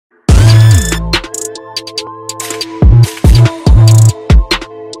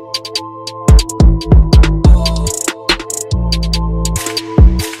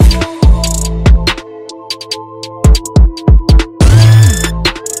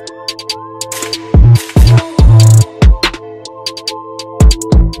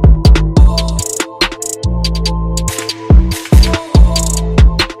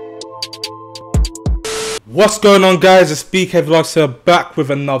What's going on, guys? It's BK Vlogz here, back with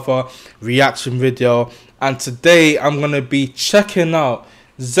another reaction video, and today I'm gonna be checking out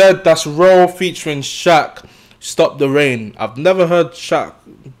Zed That's Roll featuring SHAQ, Stop the Rain. I've never heard SHAQ,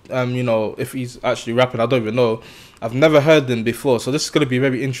 you know, if he's actually rapping, I don't even know. I've never heard him before, so this is gonna be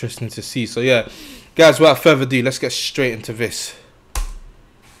very interesting to see. So yeah, guys, without further ado, let's get straight into this.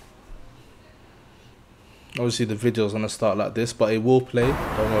 Obviously the video's gonna start like this, but it will play.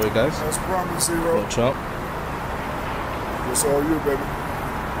 Don't worry, guys. That's promise, zero. Watch out. It's all you, baby.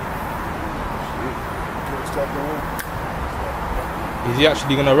 Can't stop the Is he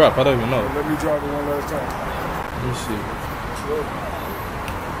actually gonna rap? I don't even know. Let me drive it one last time. Let me see.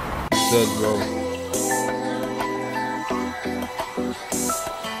 Zed Roll.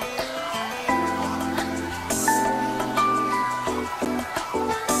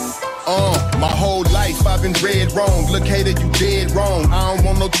 My whole life I've been dead wrong. Look, hater, you dead wrong. I don't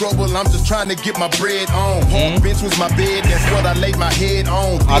want no trouble, I'm just trying to get my bread on. Park bench was my bed, that's what I laid my head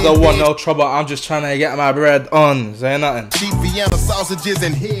on. I don't want no trouble, I'm just trying to get my bread on. Say nothing. Cheap Vienna sausages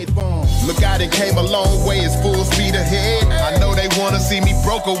and headphones. Look, I done came a long way, it's full speed ahead. I know they wanna see me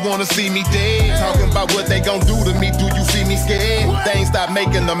broke or wanna see me dead. Talking about what they gon' do to me, do you see me scared? They ain't stop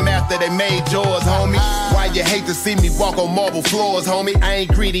making them after they made yours, homie. Why you hate to see me walk on marble floors, homie? I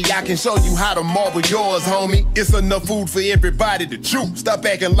ain't greedy, I can show you how to marble yours, homie. It's enough food for everybody to chew. Stop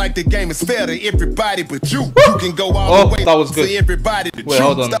acting like the game is fair to everybody but you. You can go all the way that was good. for everybody to chew.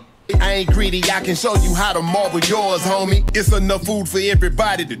 Hold on. Stop. I ain't greedy, I can show you how to marble yours, homie. It's enough food for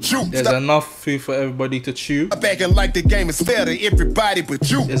everybody to chew. There's enough food for everybody to chew. Stop acting like the game is fair to everybody but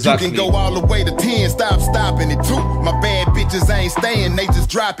you. Exactly. You can go all the way to 10, stop stopping it too. My bad bitches ain't staying, they just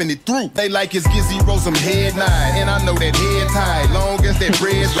dropping it through. They like it's Gizzy roll some head nine, and I know that head tight. Long as that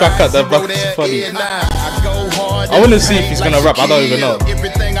bread rise, that bucket's funny. I go hard. I wanna see if he's gonna rap, I don't even know.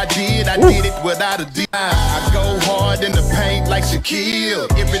 Everything I did it without a D. I go hard in the paint like Shaquille.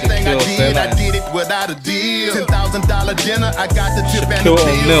 Everything I did it without a deal. $10,000 dinner, I got the tip and the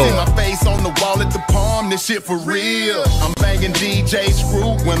bill. See my face on the wall at the palm, this shit for real. I'm banging DJ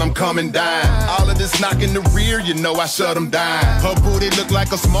Screw when I'm coming down. All of this knocking the rear, you know I shut them down. Her booty look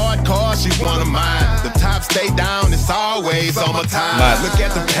like a smart car, she one of mine. The top stay down, it's always on my time. Look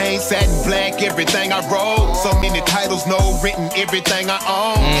at the paint, satin black, everything I roll. So many titles, no written, everything I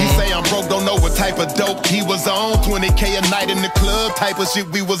own. He say I'm broke, don't know what type of dope he was on. 20K a night in the club, type of shit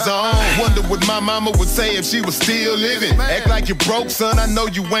we was on. Wonder what my mama would say if she was still living. Act like you broke, son, I know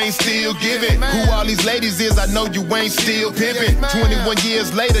you ain't still giving. Who all these ladies is, I know you ain't still pimping. 21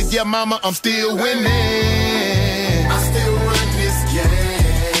 years later, yeah mama, I'm still winning. I still run this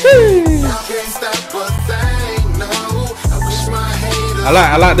game. I can't stop a thing, no. I wish my haters.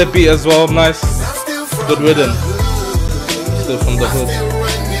 I like the beat as well, nice. Good rhythm. Still from the hood.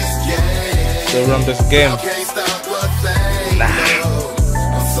 Still run this game.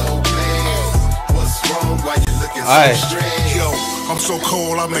 Yo, I'm so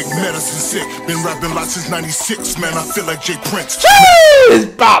cold, I make medicine sick. Been rapping lots since 96, man. I feel like Jay Prince.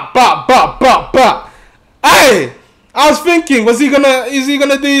 Jeez! Bop, bop, bop, bop, bop. Hey! I was thinking, is he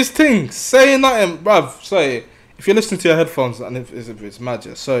gonna do his thing? Say nothing, bruv. Sorry. If you're listening to your headphones and if it's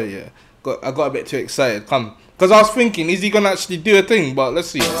magic, sorry, yeah. I got a bit too excited. Come. Because I was thinking, is he gonna actually do a thing? But let's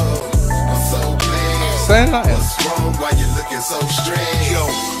see. Say nothing. Yo,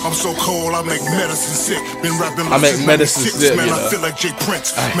 I'm so cold, I make medicine sick. Been rapping I make medicine sick, man. You know. I feel like Jay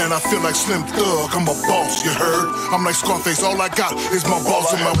Prince. Man, I feel like Slim Thug. I'm a boss, you heard? I'm like Scarface, all I got is my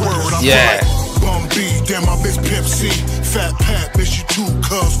boss and my word. I yeah. feel like Bum B, damn, I miss Pimp C. Fat Pat, miss you too,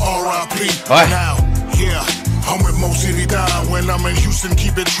 cuz R.I.P. Now, yeah. I'm with Mo City Down. When I'm in Houston,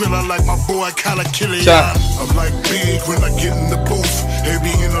 keep it triller like my boy Kala Killian. I'm like big when I get in the booth. They be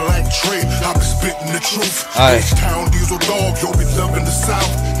in like Trey, I be spitting the truth. H-Town Diesel Dog, yo be loving the South.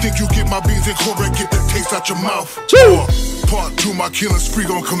 Think you get my beans incorrect, get the taste out your mouth. Part 2, my killing spree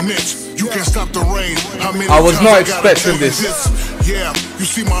gon' commence. You can't stop the rain. How many I was not expecting this. Yeah, you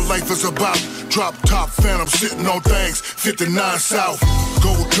see my life is about drop top phantom sitting on things. 59 South.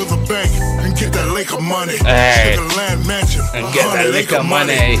 Go to the bank and get that lake of money. Hey. Get a land mansion and get that lake of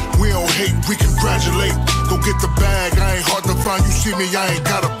money. We don't hate, we congratulate. Go get the bag. I ain't hard to find. You see me, I ain't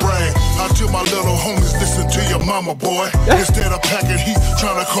gotta brag. I tell my little homies, listen to your mama, boy. Instead of packing heat,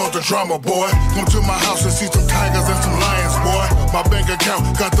 trying to cause the drama, boy. Come to my house and see some tigers and some lions, boy. My bank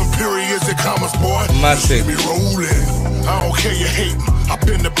account got them periods and commas, boy. Massive. Me rolling. I don't care you hating. I've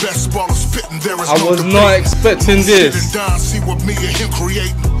been the best baller spitting. There is I was not expecting this. See what me and him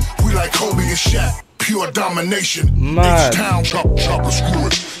creating. We like Kobe and Shaq. pure domination. Mad. Each town, chopper, screw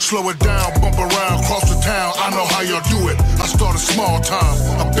it. Slow it down, bump around, cross the town. I know how y'all do it. I started small time.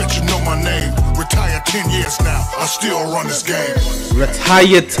 I bet you know my name. Retired 10 years now. I still run this game.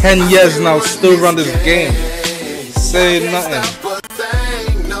 Retired 10 years now, still run this game. Say nothing.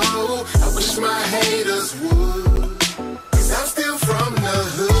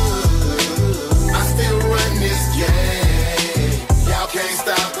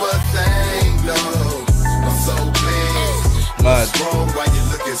 Mad.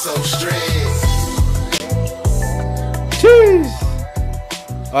 Jeez.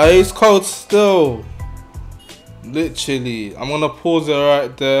 It's cold still. Literally. I'm gonna pause it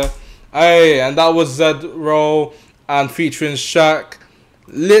right there. Hey, and that was Z-Roll and featuring SHAQ.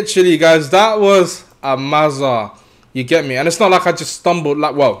 Literally, guys, that was a mazza. You get me? And it's not like I just stumbled.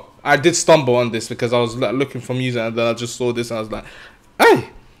 Like, well, I did stumble on this because I was like, looking for music, and then I just saw this and I was like, hey,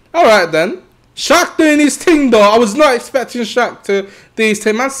 all right then. SHAQ doing his thing though. I was not expecting SHAQ to do his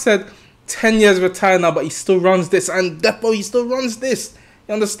thing. Man said 10 years retired now, but he still runs this, and Depo, he still runs this.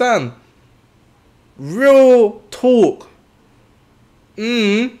 You understand? Real talk.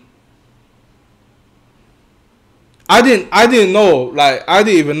 I didn't know. Like, I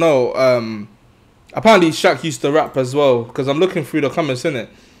didn't even know. Apparently SHAQ used to rap as well, because I'm looking through the comments, innit?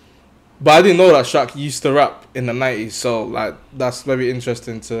 But I didn't know that SHAQ used to rap in the 90s. So like, that's very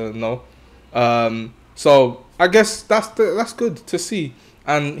interesting to know. So I guess that's good to see,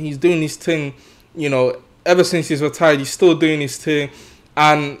 and he's doing his thing, you know, ever since he's retired. He's still doing his thing,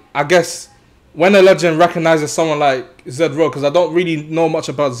 and I guess when a legend recognizes someone like Z-Roll, because I don't really know much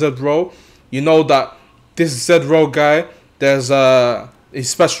about Z-Roll, you know that this Z-Roll guy, he's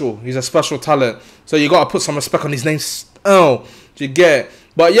special. He's a special talent, so you gotta put some respect on his name. Oh, do you get it?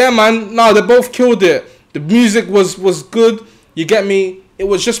 But yeah, man, no, they both killed it. The music was good. You get me? It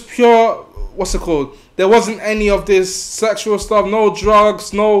was just pure. What's it called? There wasn't any of this sexual stuff, no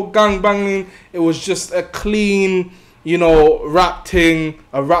drugs, no gangbanging. It was just a clean, you know, rap thing,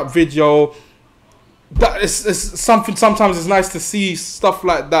 a rap video. That is something. Sometimes it's nice to see stuff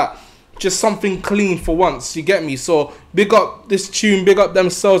like that. Just something clean for once. You get me? So big up this tune, big up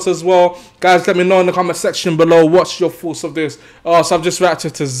themselves as well, guys. Let me know in the comment section below what's your thoughts of this. So I've just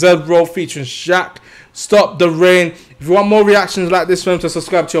reacted to Z-Roll featuring SHAQ, Stop the Rain. If you want more reactions like this, remember to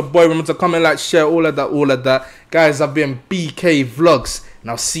subscribe to your boy. Remember to comment, like, share, all of that. Guys, I've been BK Vlogz,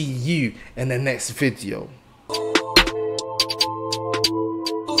 and I'll see you in the next video.